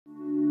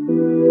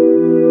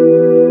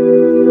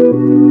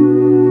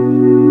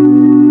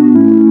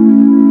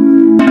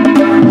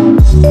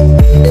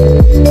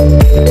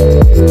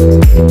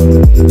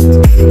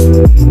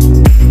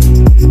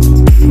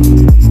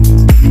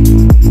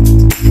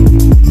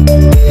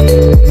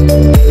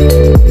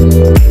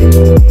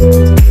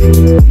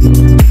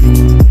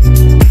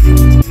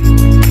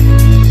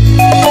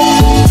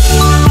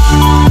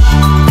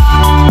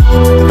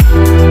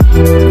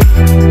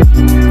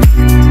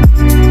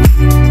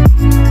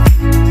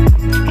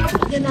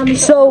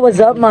So,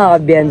 what's up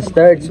mga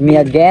ka-Biensters? Me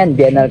again,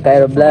 Bien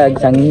Alcairo Vlogs,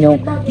 ang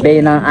inyong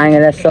Bay ng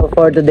Angeles. So,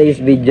 for today's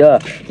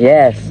video,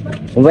 yes,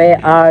 we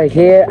are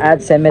here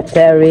at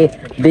cemetery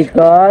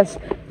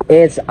because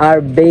it's our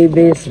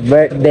baby's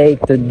birthday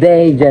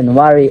today,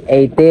 January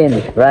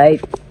 18, right?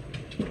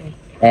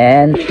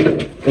 And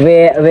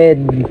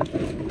with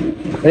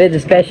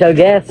special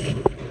guest.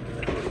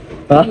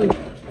 Oh,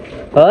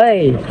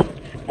 hoy!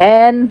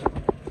 And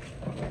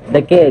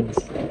the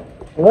kids.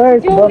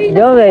 Where's Boss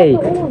Joey?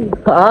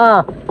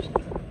 Ah,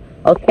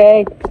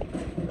 okay.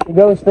 He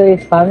goes to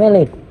his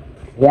family.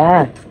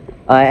 Yeah.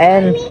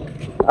 And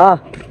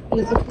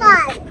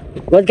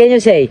what can you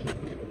say?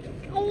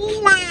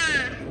 Ayla.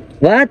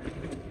 What?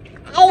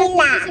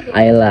 Ayla.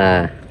 Ayla.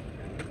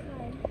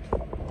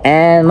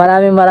 And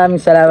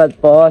maraming salamat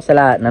po sa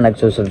lahat na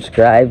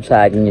nagsusubscribe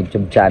sa aking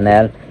YouTube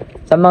channel.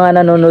 Sa mga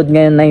nanonood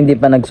ngayon na hindi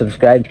pa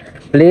nag-subscribe,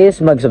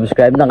 please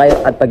mag-subscribe na kayo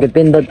at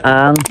pag-ipindot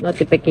ang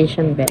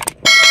notification bell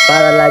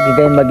para lagi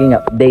kayong maging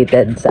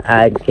updated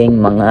sa aking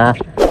mga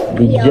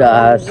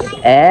videos.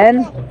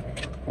 And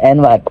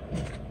what?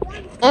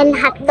 And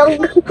hotdog.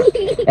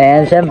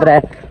 And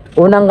syempre,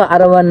 unang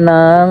kaarawan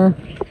ng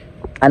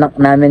anak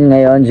namin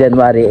ngayon,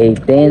 January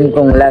 18.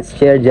 Kung last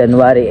year,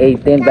 January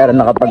 18, pero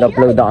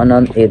nakapag-upload ako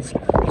noon, it's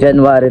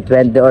January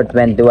 20 or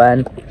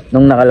 21,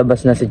 nung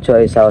nakalabas na si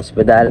Choi sa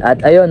hospital.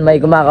 At ayun,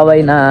 may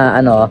kumakaway na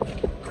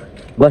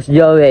Boss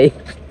Joey.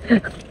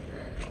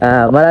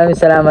 Maraming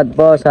salamat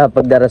po sa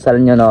pagdarasal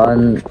nyo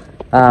noon,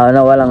 na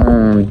walang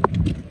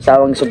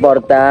sawang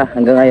suporta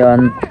hanggang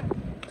ngayon.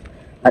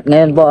 At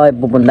ngayon po ay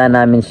pupunta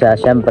namin siya.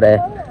 Syempre,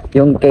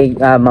 yung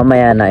cake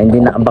mamaya na, hindi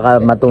na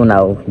baka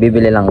matunaw,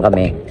 bibili lang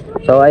kami.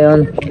 So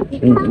ayun,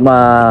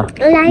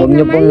 huwag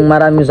nyo pong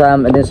maraming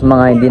salamat din sa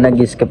mga hindi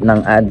nag-skip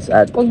ng ads.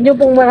 At huwag nyo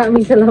pong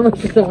maraming salamat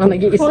sa mga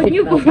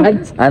nag-i-skip ng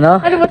ads. Ano?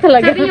 Ano ba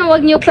talaga? Sabi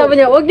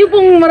niya, huwag nyo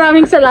pong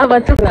maraming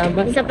salamat.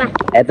 Isa pa.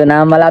 Eto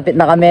na, malapit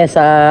na kami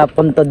sa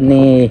puntod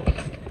ni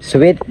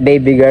sweet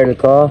baby girl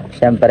ko.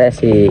 Siyempre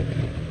si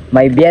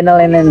may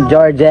Bienalyn and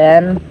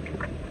Georgian.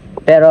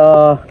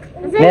 Pero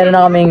meron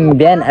na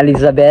kaming Bien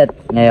Elizabeth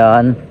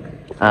ngayon.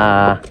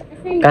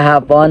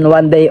 Kahapon,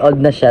 1 day old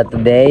na siya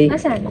today.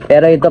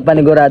 Pero ito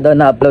panigurado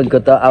na upload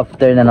ko to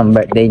after na ng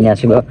birthday niya.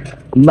 Siguro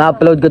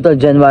ma-upload ko to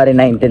January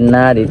 19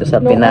 na dito sa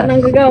Pinas.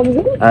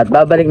 At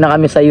babalik na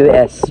kami sa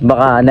US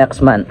baka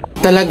next month.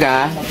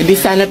 Talaga? Hindi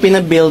sana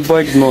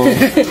pina-billboard mo.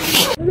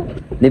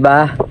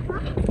 Diba?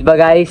 Diba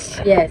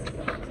guys? Yes.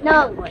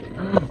 No.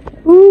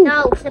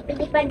 No, sa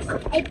Pilipinas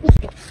ay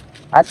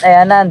At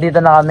ayan na,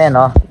 dito na kami,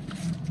 no?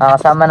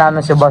 Kasama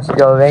namin si Boss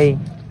Joey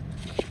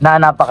na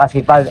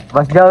napakasipag.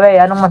 Boss Joey,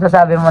 anong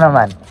masasabi mo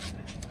naman?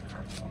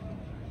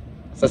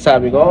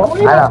 Sasabi ko?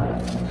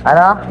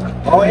 Ano?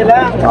 Okay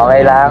lang.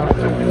 Okay lang.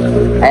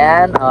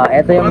 Ayan,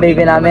 ito yung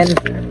baby namin.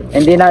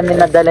 Hindi namin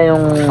nadala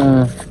yung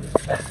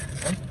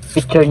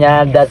picture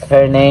niya. That's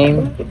her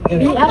name.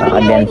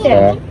 Against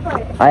her.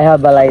 I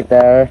have a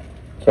lighter.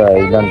 So,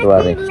 don't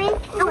worry.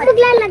 Ako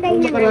naglalagay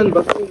na. Nakaraan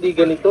ba? Hindi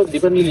ganito. Di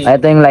ba nili?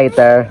 Ito yung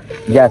lighter.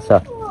 Just,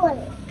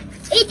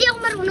 Hindi ako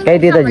marunong. kay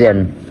Tita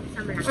Jen.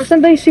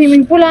 Asan tayo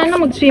swimming pool?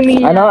 Ano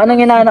mag-swimming? Anong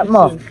hinahanap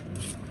mo?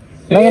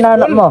 Anong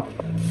hinahanap mo?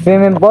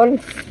 Swimming pool?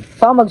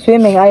 Saan ka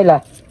mag-swimming, Ayla?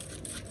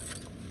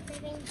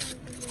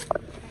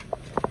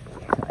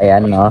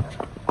 Ayan, no?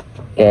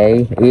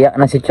 Okay. Iyak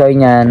na si Choi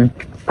niyan.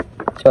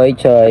 Choi.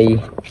 5.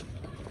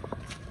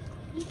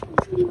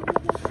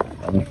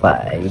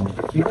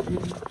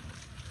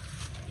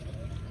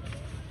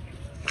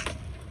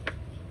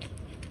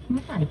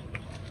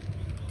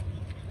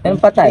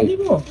 Anong patay?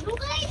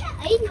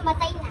 Ay,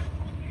 namatay na.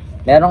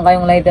 Meron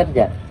kayong lighter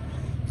dyan?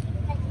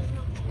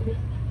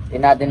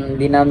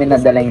 Hindi namin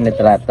nadala yung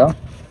litrato.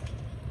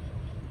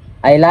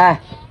 Ayla!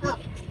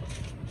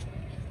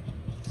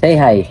 Say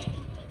hi.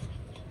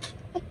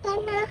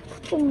 Ito na.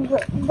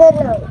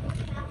 Gano'n.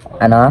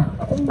 Ano?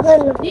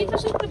 Gano'n. Dito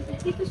sa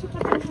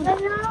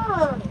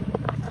Gano'n.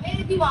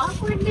 Eh, di ba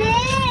ako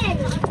din?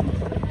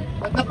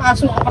 pag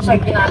napasok ka pa sa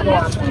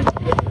ginagawa mo.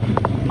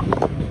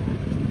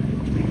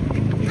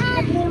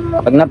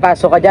 Pag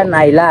napasok ka dyan,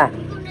 Ayla,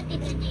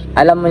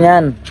 alam mo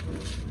yan.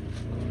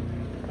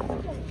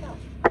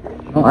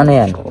 Ano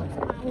yan?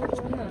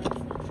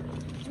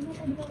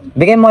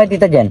 Bigay mo kay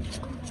Tita Jen.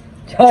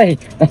 Choy!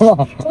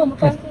 Ano?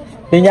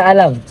 Hindi niya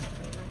alam.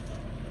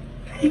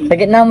 Sa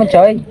gitna mo,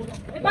 Choy.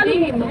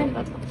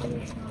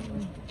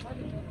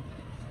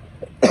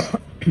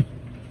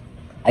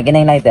 Akin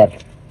na yung lighter.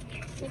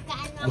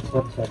 Nagkaano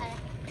ako.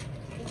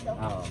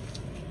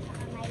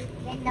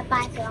 Then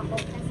napaso ako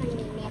sa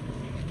minute.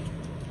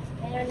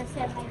 Pero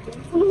na-survive din.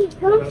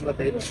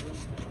 Namatay na.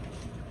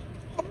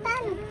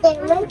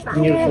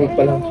 News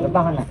pa lang.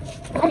 Baba ka na.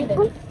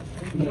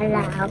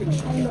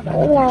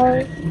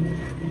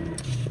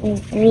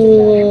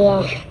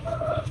 Hello.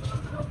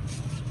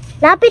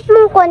 Lapit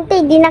mo konti,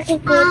 di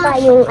nakikita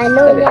yung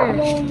ano niya.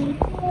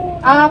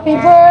 Happy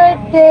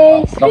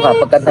birthday! Baka,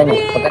 pagkanta niyo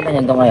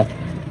ito ngayon.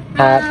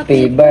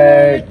 Happy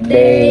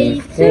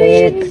birthday,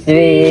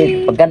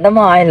 sweet. Pagkanta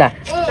mo, Ayla.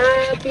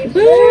 Happy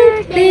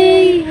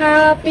birthday!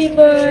 Happy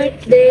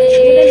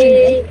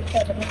birthday.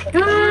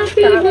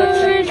 Happy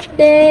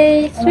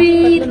birthday,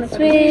 sweet,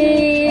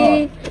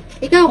 sweet.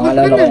 Ikaw,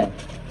 kanta ka na.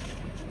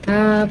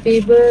 Happy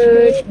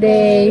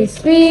birthday,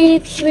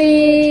 sweet,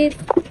 sweet.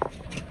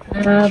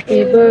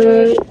 Happy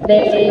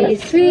birthday,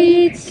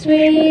 sweet,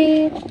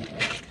 sweet.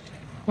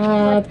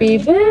 Happy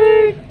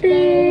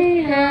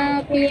birthday,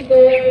 happy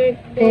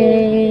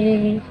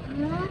birthday.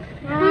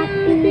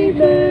 Happy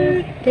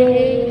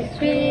birthday,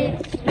 sweet,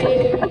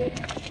 sweet.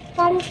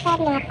 Kanta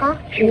na ka?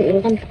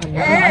 Oo, kanta ka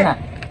na.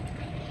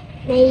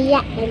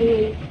 Naiyak.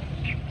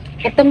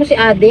 Kanta mo si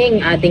Ading.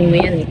 Ading mo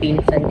yan,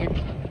 pinsan yan.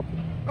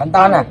 Kanta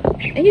ka na.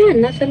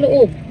 Ayun, nasa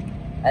loob.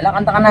 Ayla,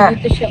 kanta ka na.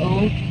 Dito siya,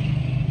 oh.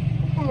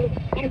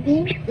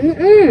 Ading?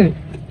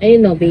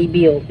 Ayun, oh,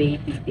 baby, oh.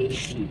 Baby,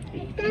 baby,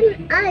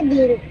 baby.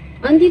 Ading.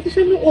 Andito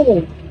sa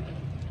loob.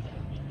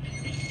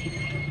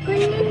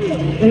 Kunin mo.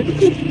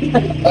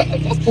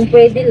 Kung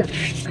pwede lang.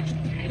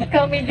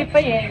 Comedy pa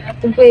yan.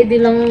 Kung pwede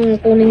lang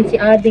kunin si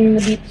Ading mo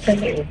dito sa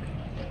loob.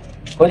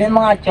 Kunin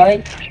mo nga, Choy.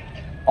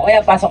 O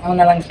kaya pasok mo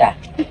na lang siya.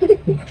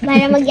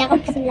 Para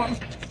magyakap sila.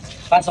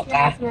 Pasok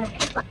ka.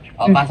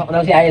 O, pasok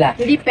daw si Ayla.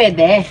 Hindi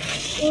pwede.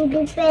 Hindi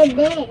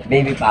pwede.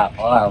 Baby pa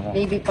ako.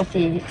 Baby pa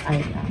si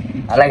Ayla.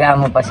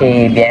 Alagaan mo pa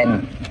si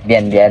Bien.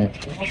 Bien.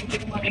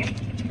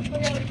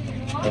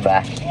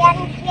 Diba? Yan,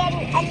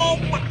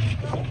 Aneta.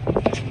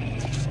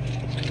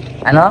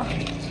 Ano?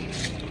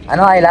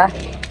 Ano, Ayla?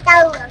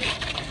 Tawag.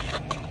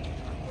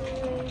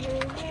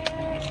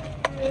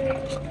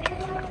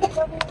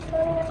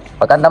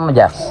 Pagkanta mo,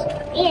 Jazz.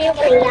 Iyak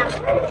ko lang.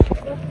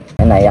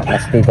 Ay, naiyak na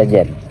si Tita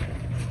Jen.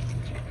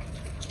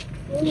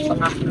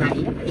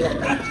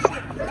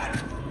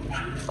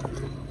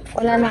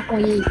 Wala na akong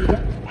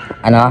iiyak.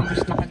 Ano?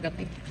 Tapos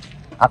nakagabi.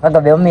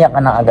 Kagabi, umiyak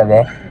ka na kagabi?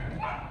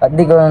 Ba't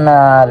di ko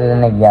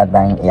narinig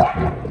yata yung iyak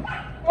mo?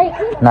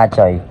 Na,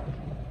 Choy.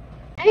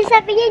 Ano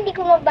sabi niya? Hindi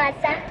ko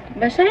mabasa.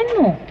 Basahin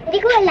mo. Hindi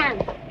ko alam.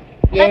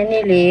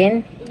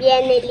 Yenilyn,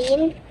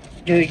 Bianelin,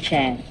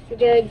 Jurchen.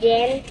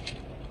 Georgian,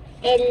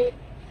 and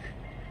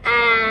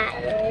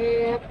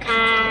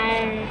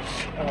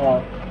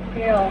Oh.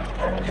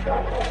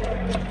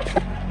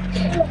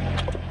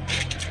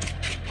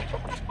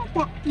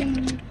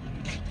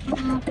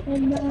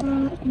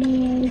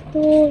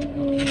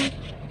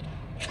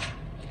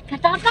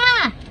 Kata pa!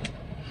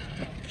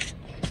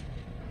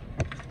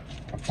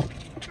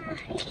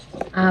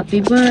 Happy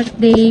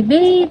birthday,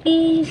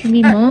 baby.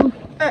 Sabi mo.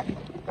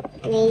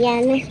 Naiya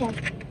na siya.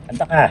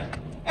 Kanta ka.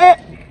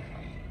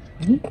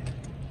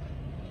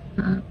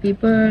 Happy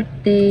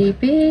birthday,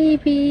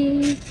 baby.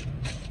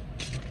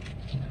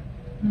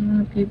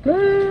 Happy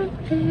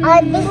birthday.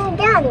 Ading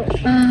dyan.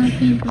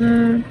 Happy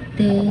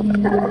birthday.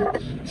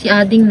 Si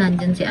Ading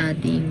nandyan, si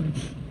Ading.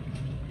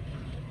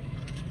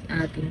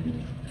 Ading.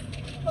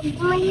 Huwag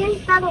mo yun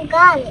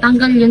tanggal.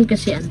 Tanggal yun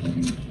kasi ano.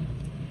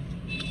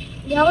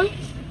 Yung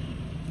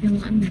Yung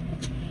ano.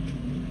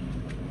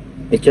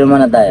 Picture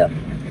muna tayo.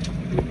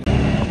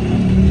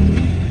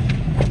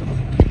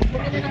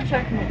 Bumili ng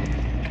short mo.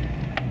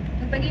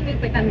 Pag-ibig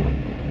pa kami.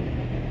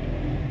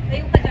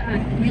 Tayo ka dyan.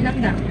 May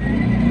langga.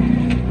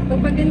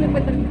 Pag-ibig pa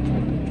kami.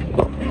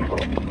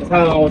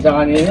 Kasama ko sa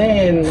kanina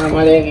eh.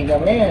 Mamalengke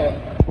kami.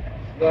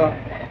 So,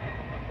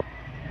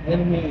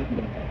 yan may...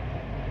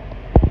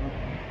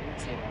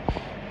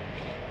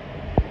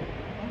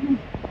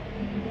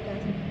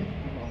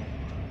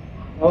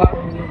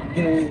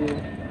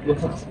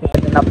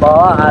 Na po,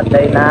 at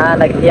ayun na,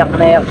 nag-iyak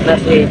na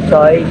si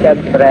Choy,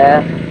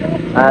 syempre.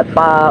 At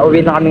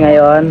pa-uwi na kami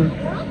ngayon.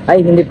 Ay,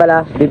 hindi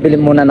pala, bibili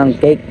muna ng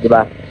cake, di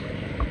ba?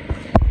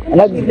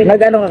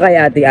 Nag-ano ka kay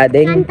Ate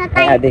Ading? kanta Kay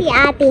tayo Ading. si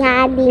Ate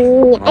Hading.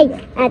 Ay,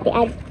 Ate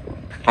Ading.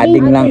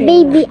 Ading lang.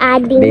 Baby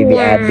Ading Baby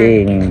niya.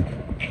 Ading.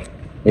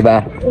 Di ba?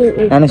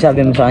 Anong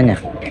sabi mo sa kanya?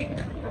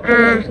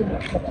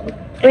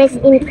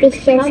 Rest in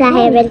peace siya sa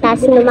heaven,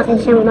 tapos lumaki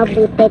siyang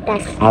mabuti,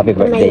 tapos Happy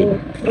birthday.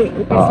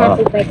 tapos Oo.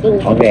 happy birthday.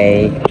 Okay.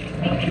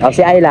 O si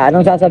Ayla,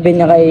 anong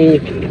sasabihin niya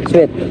kay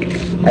Sweet?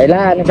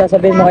 Ayla, anong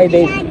sasabihin mo kay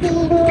Babe?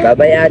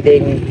 Bye-bye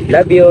Ading.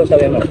 Love you,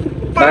 sabi mo.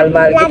 Mahal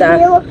kita.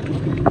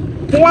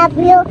 Love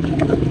you.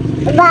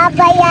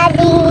 Bye-bye,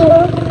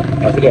 Ading.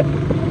 O sige.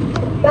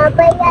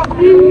 Bye-bye,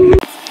 Ading.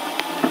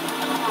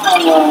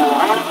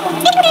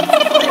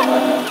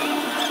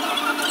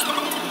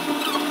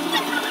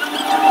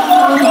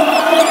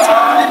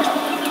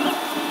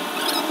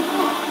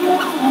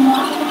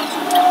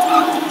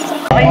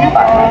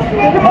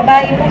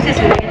 Babae po si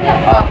Sweet.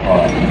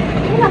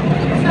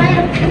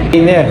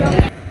 Iner.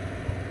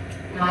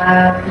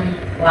 Happy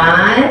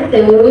 1,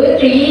 2,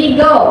 3,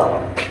 go!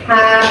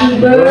 Happy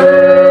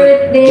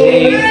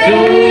birthday to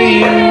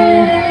you!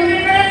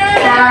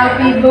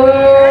 Happy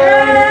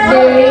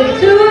birthday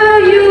to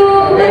you!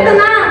 Ito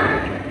na!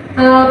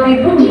 Happy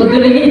birthday!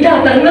 Magaling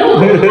itatang na mo!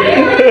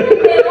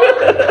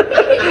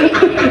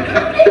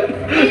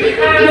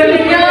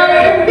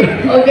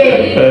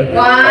 Okay, 1,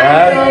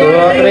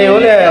 2, 3,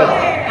 ulit.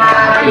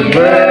 Happy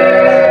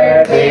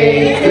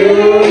birthday to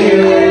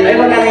you! Ay,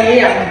 wag nang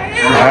iiyak.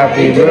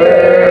 Happy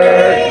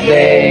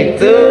birthday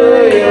to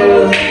you.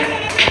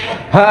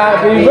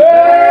 Happy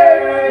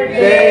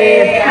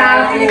birthday!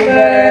 Happy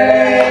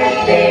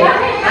birthday!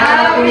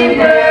 Happy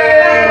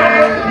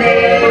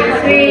birthday!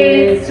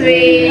 Sweet,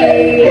 sweet!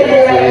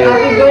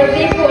 Happy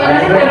birthday po,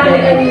 anak na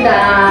maganda.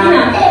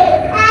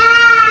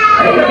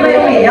 Ay, may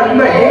umiyak,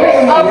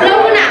 birthday. Oh, blow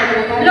mo na!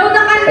 Blow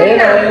na Ayun kanina!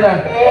 na, ayun na.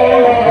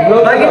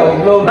 Upload na,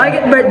 upload.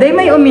 Bakit birthday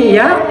may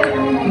umiyak?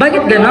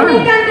 Bakit ganon?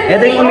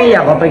 Ito yung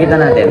umiyak ko, pakita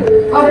natin.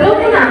 Oh, blow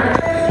mo na!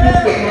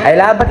 Ay,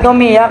 labat ka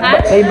umiyak,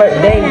 may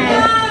birthday.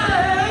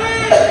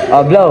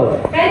 Oh, blow.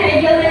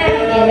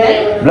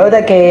 Blow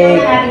the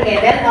cake. Happy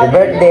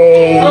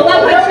birthday. Oh,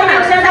 wag, blow mo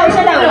na! Siya daw,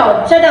 siya daw!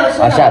 Siya daw,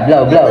 siya Oh, siya,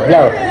 blow, blow,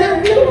 blow.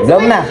 Blow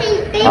mo na.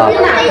 Oh,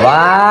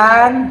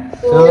 1,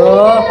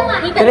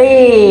 2,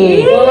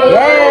 3.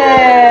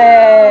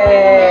 Yay!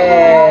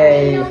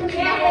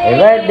 Happy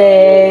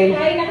birthday.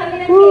 Kain na kami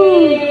ng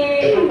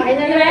cake! Kain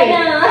na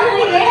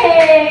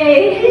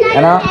Yay!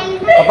 Ano?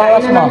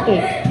 Papawas mo.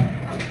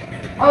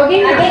 Okay,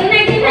 again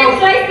na,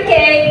 slice the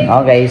cake!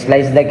 Okay,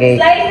 slice the cake.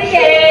 Slice the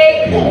cake!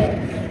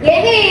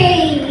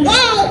 Yay!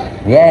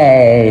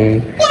 Yay!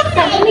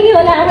 Sabi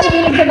niyo, wala akong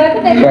hilig sa bago.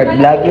 Short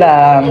vlog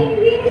lang.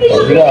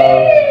 Let's go.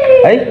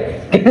 Ay!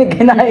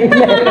 Kinain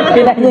niya.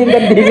 Kinain niya yung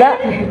kandila.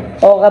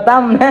 O,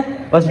 katam na.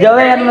 Mas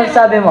Joey, ano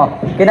masasabi mo?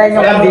 Kinain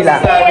yung kandila.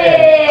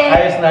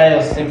 Ayos na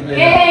ayos, simple na.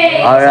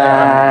 Yay!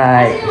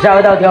 Alright.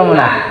 Shoutout ka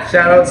muna.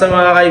 Shoutout sa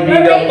mga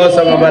kaibigan ko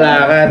sa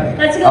Mabalacat.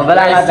 Let's O, go!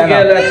 balakat ano?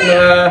 Tricycle at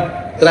mga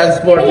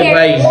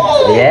Transportify.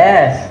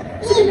 Yes.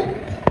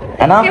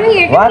 Ano? Come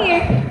here, What? come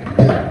here.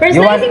 We're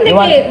You want- slicing the you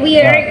want- cake. We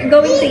are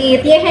going to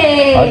eat.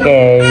 Yay!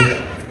 Okay.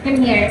 Come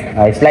here.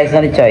 Ay, slice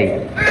na ni Choy.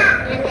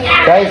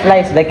 Choy,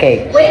 slice the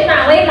cake. Wait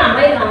lang, wait lang,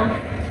 wait lang.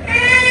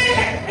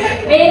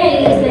 Wait lang,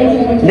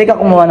 i-slice. Hindi ka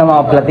kumuha ng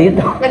mga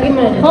platito. Lagi mo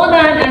na. Hold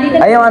on, dito.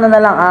 Ay, yung ano na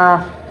lang,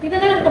 Dito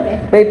na lang to, be.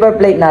 paper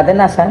plate natin,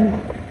 nasan?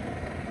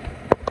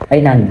 Ay,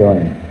 nandun.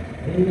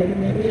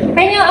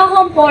 Kanya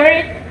akong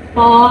pork.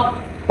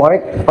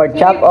 Pork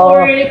chop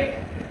o...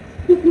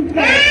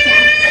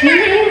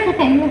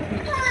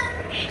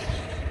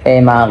 Eh,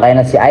 makakain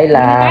na si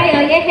Ayla.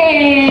 Tayo,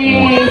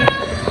 yay!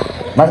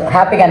 Mas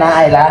happy ka na,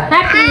 Ayla?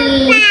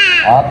 Happy!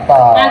 Opo.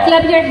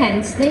 Clap your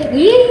hands.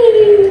 Yay!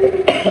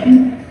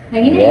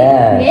 Lagi na.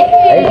 Yes. Yay!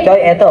 Ay, Choy,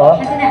 eto oh.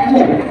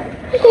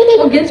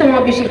 Huwag yun sa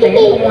mga bisita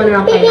yun. Kung ano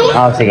lang kayo.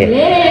 Oh, sige.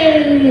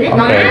 Yay!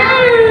 Okay.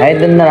 Ay,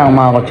 dun na lang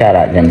mga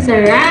kutsara dyan. Ang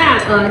sarap.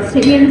 Oh,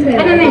 sige yun sa'yo.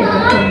 Ano na yun?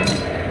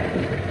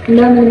 Ang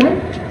dami na?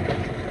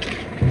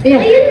 Ayan.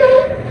 Ayun na.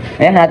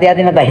 Ayan,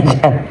 hati-hati na tayo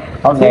dyan.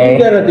 Okay. Sige,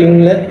 darating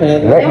lahat.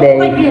 Birthday.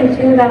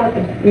 Sino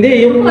darating? Hindi,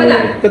 yung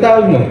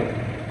katawag mo.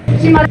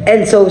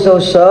 And so,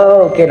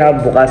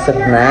 kinabukasan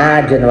na,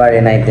 January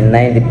 19,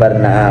 di pa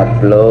rin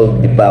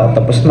na-upload, di pa ako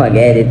tapos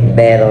mag-edit,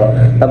 pero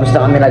tapos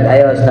na kami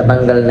nag-ayos,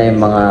 natanggal na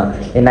yung mga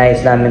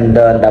inayos namin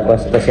doon,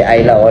 tapos ito si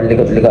Ayla, oh,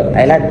 likot-likot.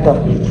 Ayla, dito.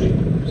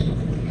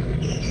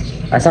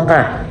 Asan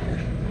ka?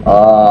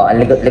 Oh,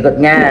 ang likot-likot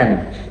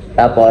niyan.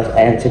 Tapos,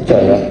 ayan si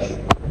Choy, oh.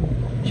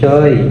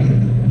 Choy.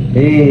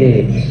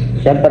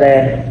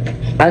 Siyempre,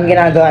 ang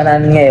ginagawa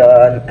namin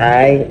ngayon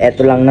ay,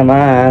 eto lang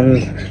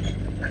naman.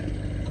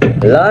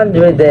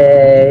 Laundry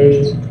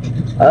day.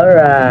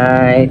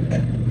 Alright.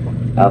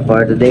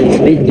 For today's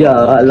video,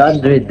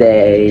 laundry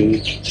day.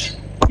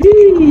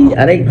 Yee!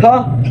 Aray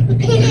ko.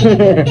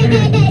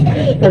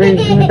 Aray,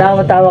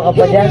 tawa-tawa ka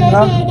pa dyan,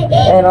 no?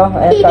 No?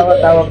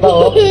 Tawa-tawa pa,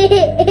 oh.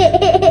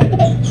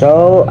 So,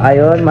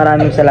 ayun,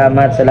 maraming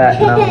salamat sa lahat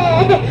ng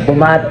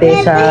bumati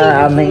sa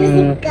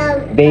aming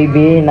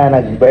baby na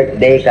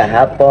nag-birthday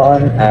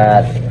kahapon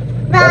at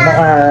sa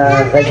mga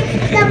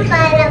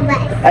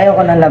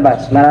ayoko na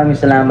labas. Maraming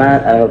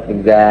salamat. I hope you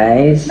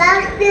guys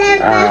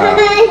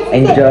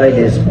enjoy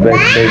this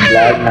birthday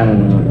vlog ng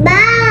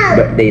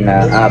birthday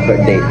na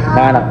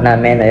anak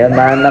namin. Ayun,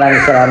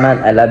 maraming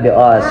salamat. I love you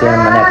all. See you in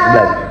my next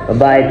vlog.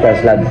 Bye-bye.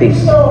 Trust, love,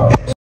 peace.